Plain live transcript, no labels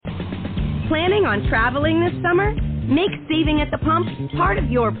Planning on traveling this summer? Make saving at the pump part of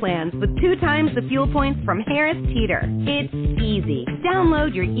your plans with 2 times the fuel points from Harris Teeter. It's easy.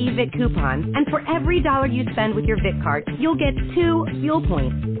 Download your eVic coupon, and for every $1 you spend with your Vic card, you'll get 2 fuel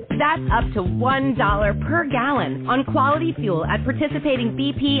points. That's up to $1 per gallon on quality fuel at participating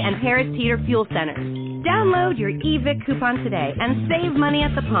BP and Harris Teeter fuel centers. Download your eVic coupon today and save money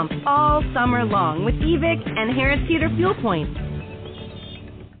at the pump all summer long with eVic and Harris Teeter fuel points.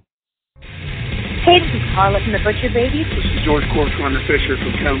 Hey, this is Carla from the Butcher Babies. This is George Corpse Runner Fisher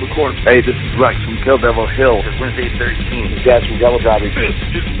from Cannibal Corpse. Hey, this is Rex from Kill Devil Hill. It's Wednesday 13. This is Dad from Devil Driving. This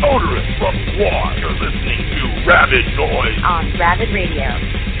is Odorous from Quad. You're listening to Rabid Noise on Rabid Radio.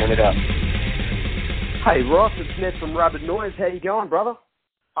 Turn it up. Hey, Ross, it's Ned from Rabid Noise. How you going, brother?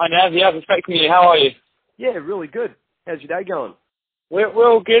 Hi, Nav. Yeah, I'm expecting you. How are you? Yeah, really good. How's your day going? We're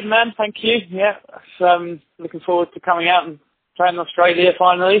all good, man. Thank you. Yeah, looking forward to coming out and playing in Australia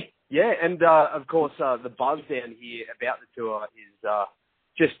finally. Yeah, and of course, the buzz down here about the tour is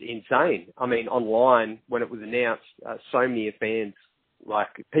just insane. I mean, online, when it was announced, so many fans, like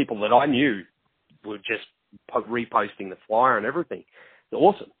people that I knew, were just reposting the flyer and everything. It's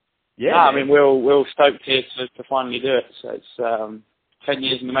awesome. Yeah, I mean, we're all stoked here to finally do it. So it's 10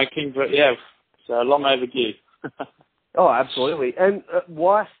 years in the making, but yeah, it's long overdue. Oh, absolutely. And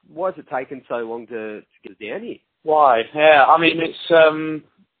why has it taken so long to get down here? Why? Yeah, I mean,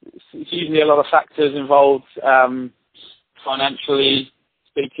 it's usually a lot of factors involved, financially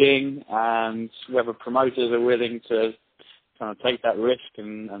speaking, and whether promoters are willing to kind of take that risk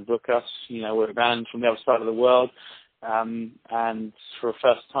and book us. You know, we're a band from the other side of the world, and for a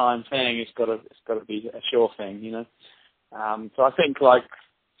first-time thing, it's got to be a sure thing, you know. So I think, like,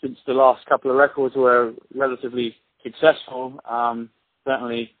 since the last couple of records were relatively successful,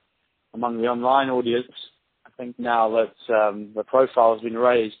 certainly among the online audience, I think now that the profile has been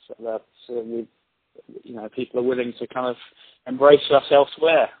raised, that people are willing to kind of embrace us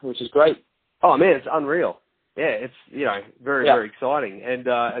elsewhere, which is great. Oh man, it's unreal. Yeah, it's very very exciting, and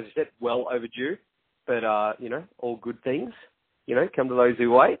as I said, well overdue. But all good things, come to those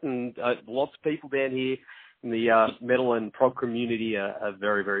who wait, and lots of people down here in the metal and prog community are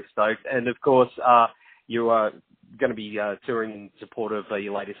very very stoked, and of course you are going to be touring in support of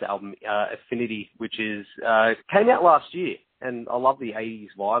your latest album, Affinity, which came out last year, and I love the 80s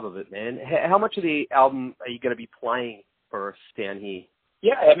vibe of it, man. How much of the album are you going to be playing for us down here?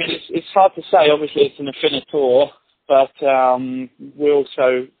 Yeah, I mean, it's hard to say. Obviously, it's an Affinity tour, but we're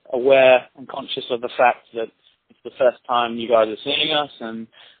also aware and conscious of the fact that it's the first time you guys are seeing us, and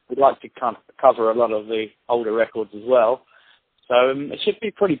we'd like to kind of cover a lot of the older records as well. So it should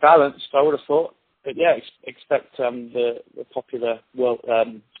be pretty balanced, I would have thought. But yeah, expect the popular,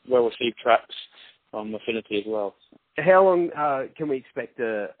 well-received tracks from Affinity as well. How long can we expect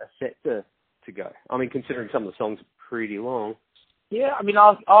a set to go? I mean, considering some of the songs are pretty long. Yeah, I mean,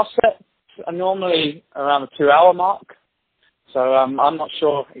 our sets are normally around the 2-hour mark. So I'm not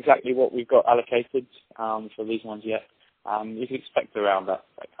sure exactly what we've got allocated for these ones yet. You can expect around that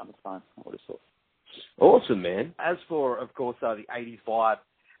kind of time, I would have thought. Awesome, man. As for, of course, the 80s vibe,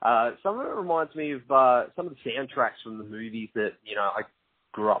 some of it reminds me of some of the soundtracks from the movies that, I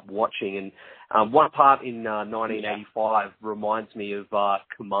grew up watching. And one part in 1985 reminds me of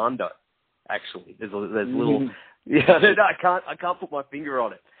Commando, actually. There's little... Yeah, no, I can't put my finger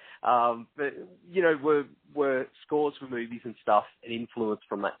on it. But, were scores for movies and stuff an influence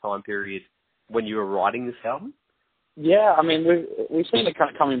from that time period when you were writing this album? Yeah, I mean, we've seen it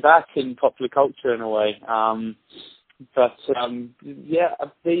kind of coming back in popular culture in a way. But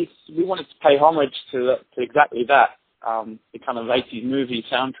we wanted to pay homage to exactly that, the kind of 80s movie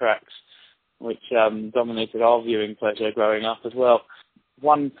soundtracks, which dominated our viewing pleasure growing up as well.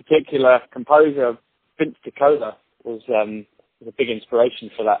 One particular composer, Vince Dakota, was a big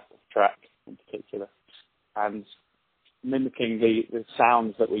inspiration for that track in particular, and mimicking the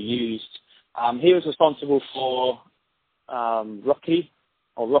sounds that were used. He was responsible for Rocky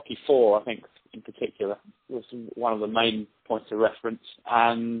 4, I think, in particular, was one of the main points of reference,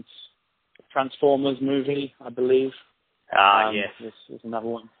 and Transformers movie, I believe. Yes. This is another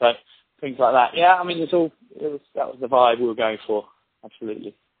one. So things like that. Yeah, I mean, that was the vibe we were going for.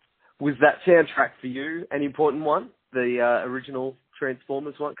 Absolutely. Was that soundtrack for you an important one, the original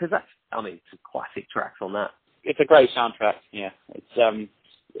Transformers one? Because some classic tracks on that. It's a great soundtrack. Yeah, it's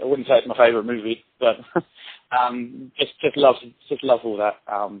I wouldn't say it's my favourite movie, but just love all that.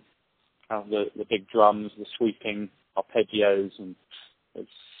 The big drums, the sweeping arpeggios, and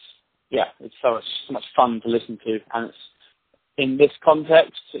it's so much fun to listen to, and it's in this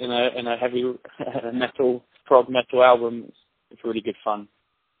context, in a heavy prog metal album, it's really good fun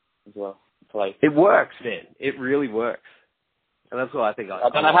as well. play. It works, man. It really works. And that's what I think. I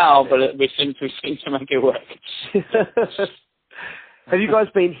don't know how, but we seem to make it work. Have you guys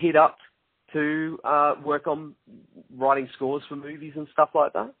been hit up to work on writing scores for movies and stuff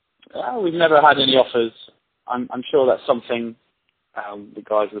like that? We've never had any offers. I'm sure that's something the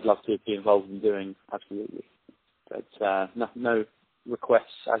guys would love to be involved in doing, absolutely. But no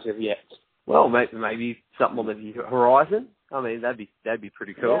requests as of yet. Well, maybe something on the horizon. I mean, that'd be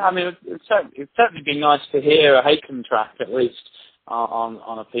pretty cool. Yeah, I mean, it'd certainly be nice to hear a Haken track at least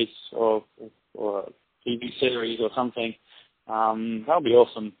on a piece or a TV series or something. That would be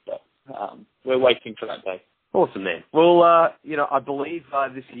awesome. But we're waiting for that day. Awesome, man. Well, I believe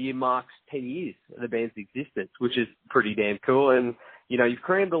this year marks 10 years of the band's existence, which is pretty damn cool. And, you've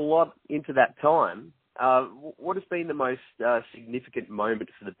crammed a lot into that time. What has been the most significant moment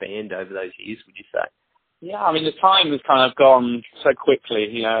for the band over those years, would you say? Yeah, I mean, the time has kind of gone so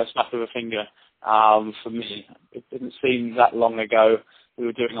quickly, a snap of a finger for me. It didn't seem that long ago. We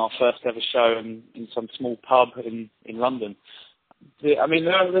were doing our first ever show in some small pub in London. I mean,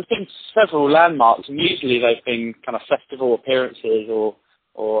 there's been several landmarks, and usually they've been kind of festival appearances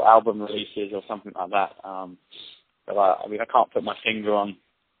or album releases or something like that. But I can't put my finger on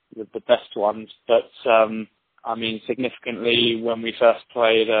the best ones, but I mean, significantly when we first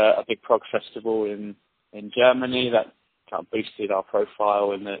played a big prog festival in Germany, that kind of boosted our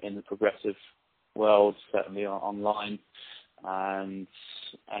profile in the progressive world, certainly online and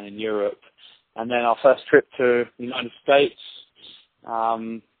in Europe. And then our first trip to the United States.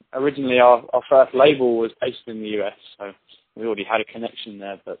 Originally, our first label was based in the US, so we already had a connection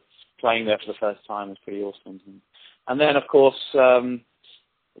there. But playing there for the first time was pretty awesome. And then, of course, when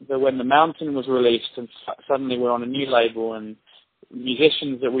the Mountain was released, and suddenly we're on a new label, and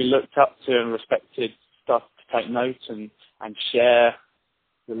musicians that we looked up to and respected started to take notes and share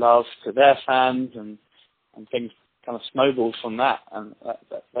the love to their fans, and things kind of snowballed from that. And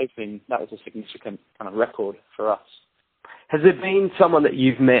that was a significant kind of record for us. Has there been someone that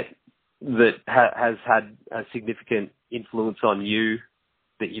you've met that has had a significant influence on you,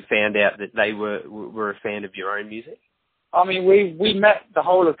 that you found out that they were a fan of your own music? I mean, we met the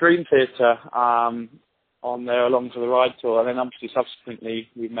whole of Dream Theater on their Along for the Ride tour, and then obviously subsequently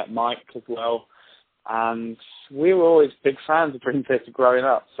we met Mike as well. And we were always big fans of Dream Theater growing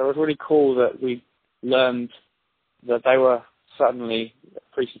up, so it was really cool that we learned that they were suddenly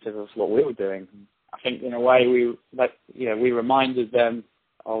appreciative of what we were doing. I think in a way we reminded them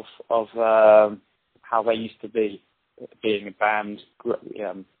of how they used to be, being a band,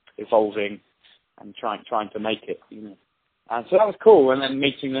 evolving and trying to make it, And so that was cool. And then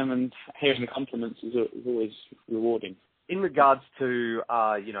meeting them and hearing the compliments is always rewarding. In regards to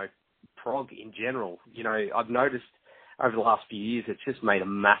prog in general, I've noticed over the last few years it's just made a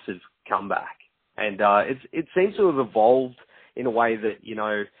massive comeback, and it seems to have evolved in a way that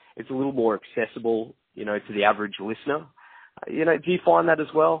it's a little more accessible, to the average listener. Do you find that as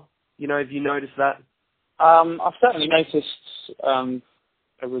well? Have you noticed that? I've certainly noticed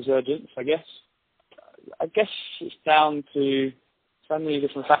a resurgence, I guess. I guess it's down to so many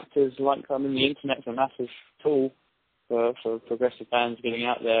different factors. Like, the internet's a massive tool for progressive bands getting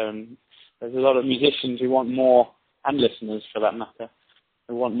out there, and there's a lot of musicians who want more, and listeners for that matter,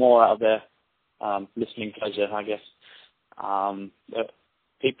 who want more out of their listening pleasure, I guess.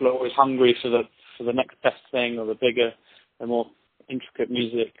 People are always hungry for the next best thing, or the bigger, the more intricate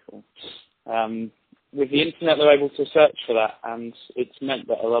music. With the internet, they're able to search for that, and it's meant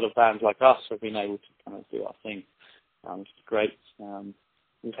that a lot of bands like us have been able to kind of do our thing, which is great.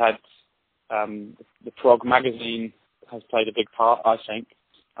 We've had the Prog magazine has played a big part, I think.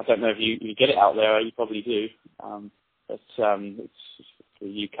 I don't know if you get it out there. You probably do. But it's a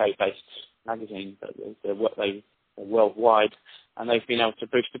UK-based magazine, but they're worldwide, and they've been able to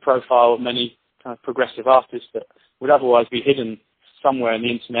boost the profile of many kind of progressive artists that would otherwise be hidden somewhere in the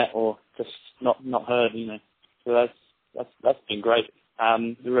internet or just not heard, So that's been great.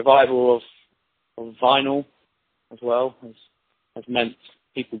 The revival of vinyl as well has meant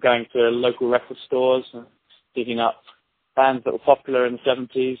people going to local record stores and digging up bands that were popular in the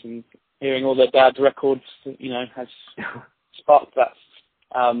 70s and hearing all their dad's records, has sparked that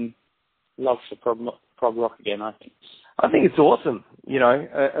love for prog rock again, I think. I think it's awesome,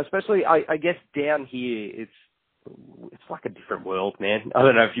 especially, I guess down here, it's like a different world, man. I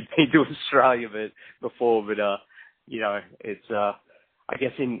don't know if you've been to Australia before, but it's, I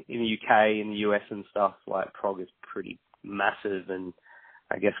guess in the UK, in the US and stuff, like prog is pretty massive, and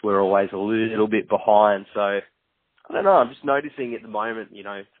I guess we're always a little bit behind, so I don't know, I'm just noticing at the moment,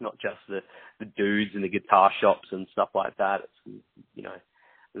 it's not just the dudes in the guitar shops and stuff like that, it's,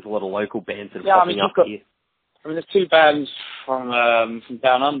 there's a lot of local bands that are popping up here. I mean, there's two bands from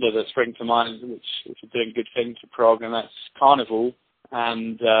down under that spring to mind, which are doing good things for prog, and that's Carnival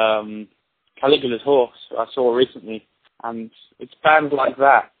and Caligula's Horse, I saw recently. And it's bands like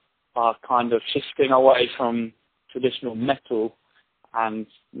that are kind of shifting away from traditional metal and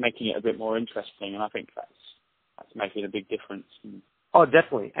making it a bit more interesting, and I think that's making a big difference. Oh,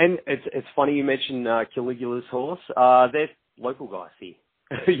 definitely. And it's funny you mentioned Caligula's Horse. They're local guys here.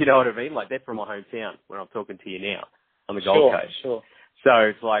 You know what I mean? Like, they're from my hometown when I'm talking to you now on the Gold Coast. Sure. So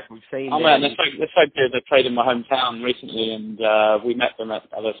it's like we've seen. Oh man, they're so good. They played in my hometown recently, and we met them at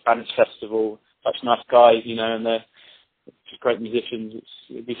a Spanish festival. Such nice guys, you know, and they're just great musicians.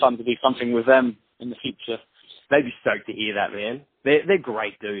 It'd be fun to do something with them in the future. They'd be stoked to hear that, man. They're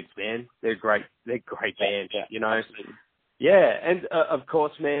great dudes, man. They're great band. Yeah, you know. Absolutely. Yeah, and of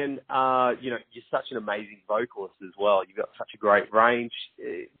course, man, you know, you're such an amazing vocalist as well. You've got such a great range.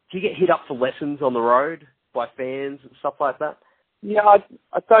 Do you get hit up for lessons on the road by fans and stuff like that? Yeah,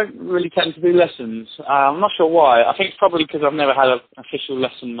 I don't really tend to do lessons. I'm not sure why. I think it's probably because I've never had an official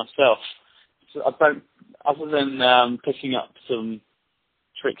lesson myself. So I don't, other than picking up some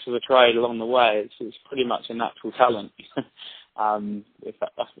tricks of the trade along the way, it's pretty much a natural talent. If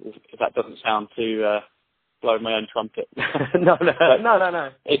that doesn't sound too blowing my own trumpet. No.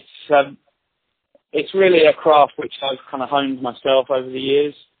 It's really a craft which I've kind of honed myself over the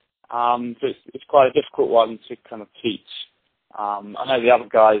years. So it's quite a difficult one to kind of teach. I know the other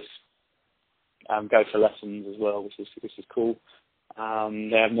guys go for lessons as well, which is cool.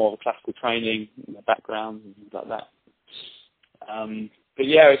 They have more of a classical training in their background and things like that. But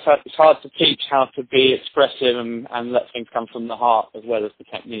yeah, it's hard to teach how to be expressive and let things come from the heart as well as the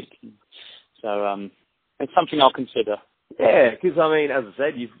technique. So it's something I'll consider. Yeah, because I mean, as I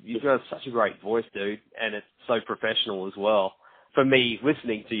said, you've got such a great voice, dude, and it's so professional as well. For me,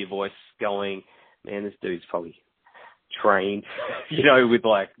 listening to your voice, going, man, this dude's probably trained, you know, with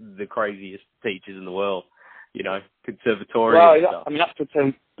like the craziest teachers in the world, you know, conservatory. Well, yeah, I mean, up to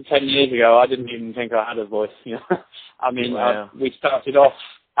 10 years ago, I didn't even think I had a voice, you know. I mean, wow. We started off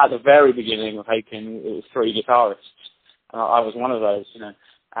at the very beginning of Haken, it was 3 guitarists. I was one of those, you know,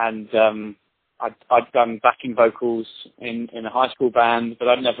 and I'd done backing vocals in a high school band, but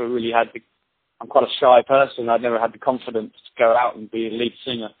I'd never really had I'm quite a shy person. I'd never had the confidence to go out and be a lead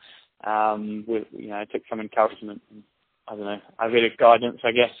singer. I took some encouragement. And, I don't know. I really had guidance,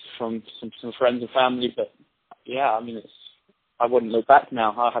 I guess, from some friends and family. But yeah, I mean, I wouldn't look back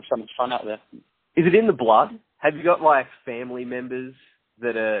now. I have so much fun out there. Is it in the blood? Have you got like family members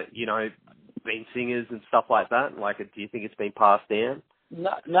that are, you know, been singers and stuff like that? Like, do you think it's been passed down?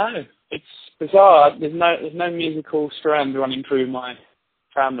 No, it's bizarre. There's no musical strand running through my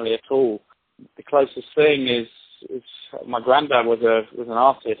family at all. The closest thing is my granddad was an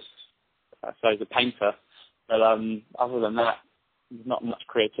artist, so he's a painter. But other than that, there's not much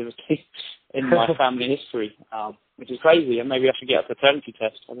creativity in my family history, which is crazy. And maybe I should get a paternity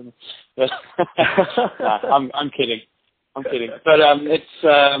test. I don't know. But no, I'm kidding. But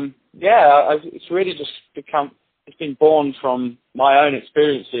it's really just it's been born from my own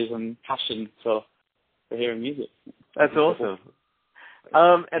experiences and passion for hearing music. That's awesome.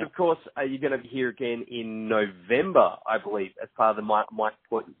 And of course, you're going to be here again in November, I believe, as part of the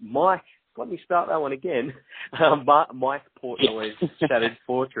Mike. Let me start that one again. Mike Portnoy's Shattered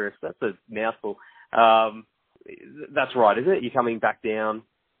Fortress. That's a mouthful. That's right, is it? You're coming back down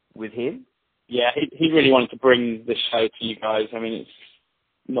with him? Yeah, he really wanted to bring the show to you guys. I mean, it's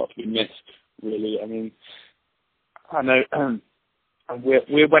not to be missed, really. I mean, I know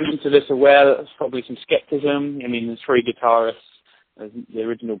we went into this aware that there's probably some skepticism. I mean, there's 3 guitarists. The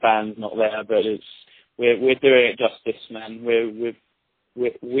original band's not there, but we're doing it justice, man.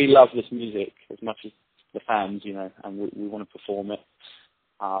 We love this music as much as the fans, you know, and we want to perform it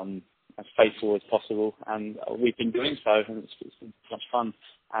as faithful as possible, and we've been doing so, and it's been much fun,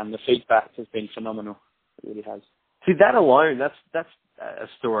 and the feedback has been phenomenal. It really has. See, that alone, that's a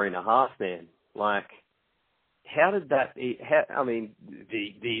story and a half, man. Like, how did that? I mean,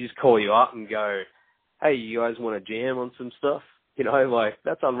 did he just call you up and go, "Hey, you guys want to jam on some stuff?" You know, like,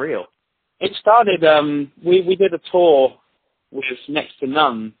 that's unreal. It started. We did a tour with Next to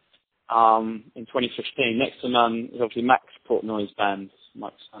None in 2015. Next to None is obviously Max Portnoy's band,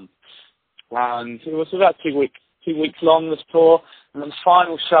 Mike's son. And it was about 2 weeks long, this tour. And the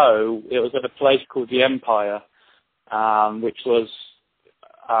final show, it was at a place called the Empire, which was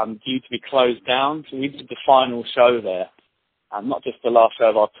due to be closed down. So we did the final show there. Not just the last show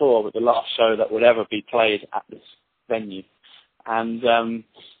of our tour, but the last show that would ever be played at this venue. And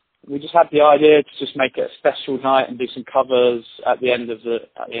we just had the idea to just make it a special night and do some covers at the end of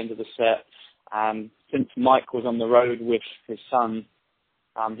the set. Since Mike was on the road with his son,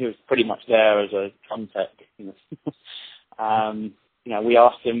 he was pretty much there as a drum tech. We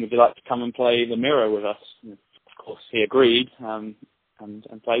asked him, would you like to come and play the Mirror with us? And of course, he agreed and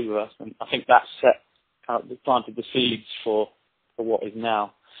played with us. And I think that set kind of planted the seeds for what is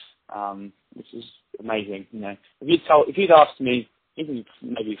now, which is amazing. If you'd asked me even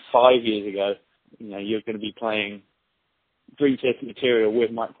maybe 5 years ago, you're going to be playing Dream Theater material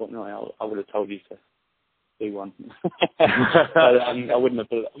with Mike Portnoy, I would have told you to do one. But, I wouldn't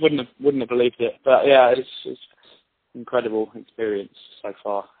have believed it. But yeah, it's incredible experience so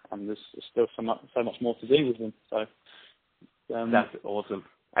far, and there's still so much more to do with them. So that's awesome.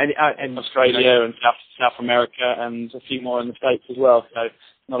 And Australia and South America and a few more in the States as well. So it's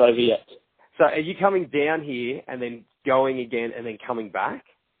not over yet. So are you coming down here and then going again and then coming back,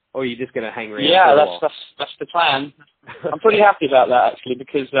 or are you just going to hang around? Yeah, that's the plan. I'm pretty happy about that actually,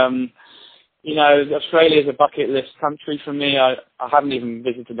 because Australia is a bucket list country for me. I haven't even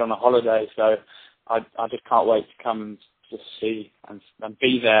visited on a holiday, so I just can't wait to come and just see and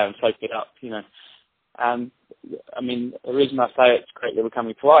be there and soak it up. And I mean, the reason I say it's great that we're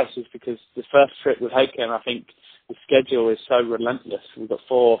coming twice is because the first trip with Haken, I think the schedule is so relentless. We've got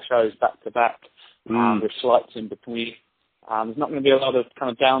 4 shows back to back with flights in between. There's not going to be a lot of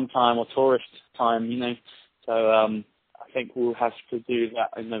kind of downtime or tourist time, So I think we'll have to do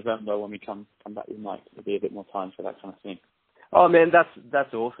that in November when we come back with Mike. There'll be a bit more time for that kind of thing. Oh man,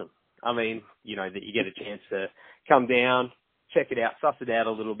 that's awesome. I mean, that you get a chance to come down, check it out, suss it out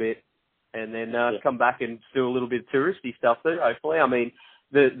a little bit, and then come back and do a little bit of touristy stuff too, hopefully. I mean,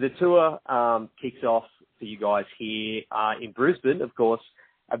 the tour kicks off for you guys here in Brisbane, of course,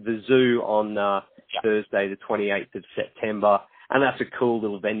 at the Zoo on Thursday, the 28th of September, and that's a cool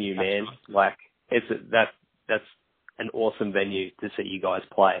little venue, man. Like, that's an awesome venue to see you guys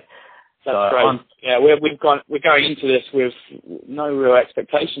play. That's great. We're going into this with no real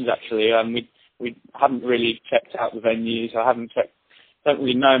expectations actually. We haven't really checked out the venues. Don't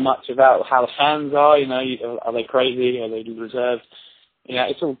really know much about how the fans are. Are they crazy? Are they reserved?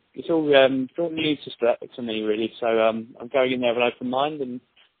 It's all new to me really. So I'm going in there with an open mind, and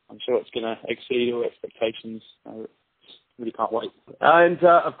I'm sure it's going to exceed all expectations. I really can't wait. And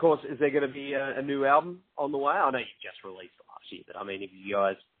of course, is there going to be a new album on the way? I know you just released it last year, but I mean, have you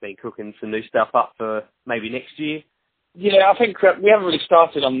guys been cooking some new stuff up for maybe next year? Yeah, I think we haven't really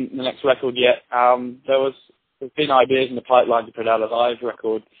started on the next record yet. There's been ideas in the pipeline to put out a live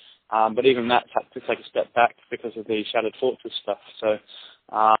record, but even that had to take a step back because of the Shattered Fortress stuff. So,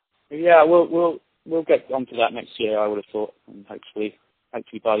 we'll get onto that next year, I would have thought, and hopefully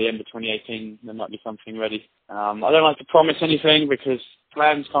by the end of 2018 there might be something ready. I don't like to promise anything because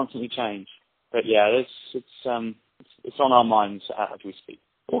plans constantly change, but yeah, it's on our minds as we speak.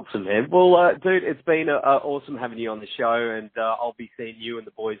 Awesome, man. Well, dude, it's been awesome having you on the show, and I'll be seeing you and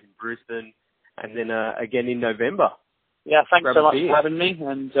the boys in Brisbane, and then again in November. Yeah, thanks so much for having me,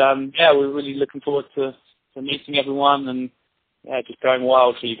 and we're really looking forward to meeting everyone, and just going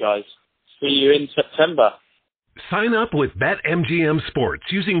wild for you guys. See you in September. Sign up with BetMGM Sports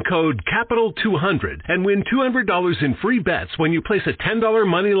using code CAPITAL200 and win $200 in free bets when you place a $10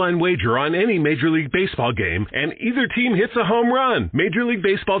 moneyline wager on any Major League Baseball game and either team hits a home run. Major League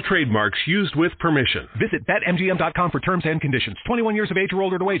Baseball trademarks used with permission. Visit BetMGM.com for terms and conditions. 21 years of age or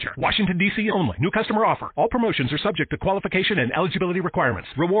older to wager. Washington, D.C. only. New customer offer. All promotions are subject to qualification and eligibility requirements.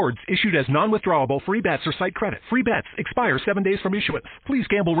 Rewards issued as non-withdrawable free bets or site credit. Free bets expire 7 days from issuance. Please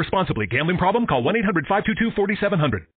gamble responsibly. Gambling problem? Call 1-800-522-4700.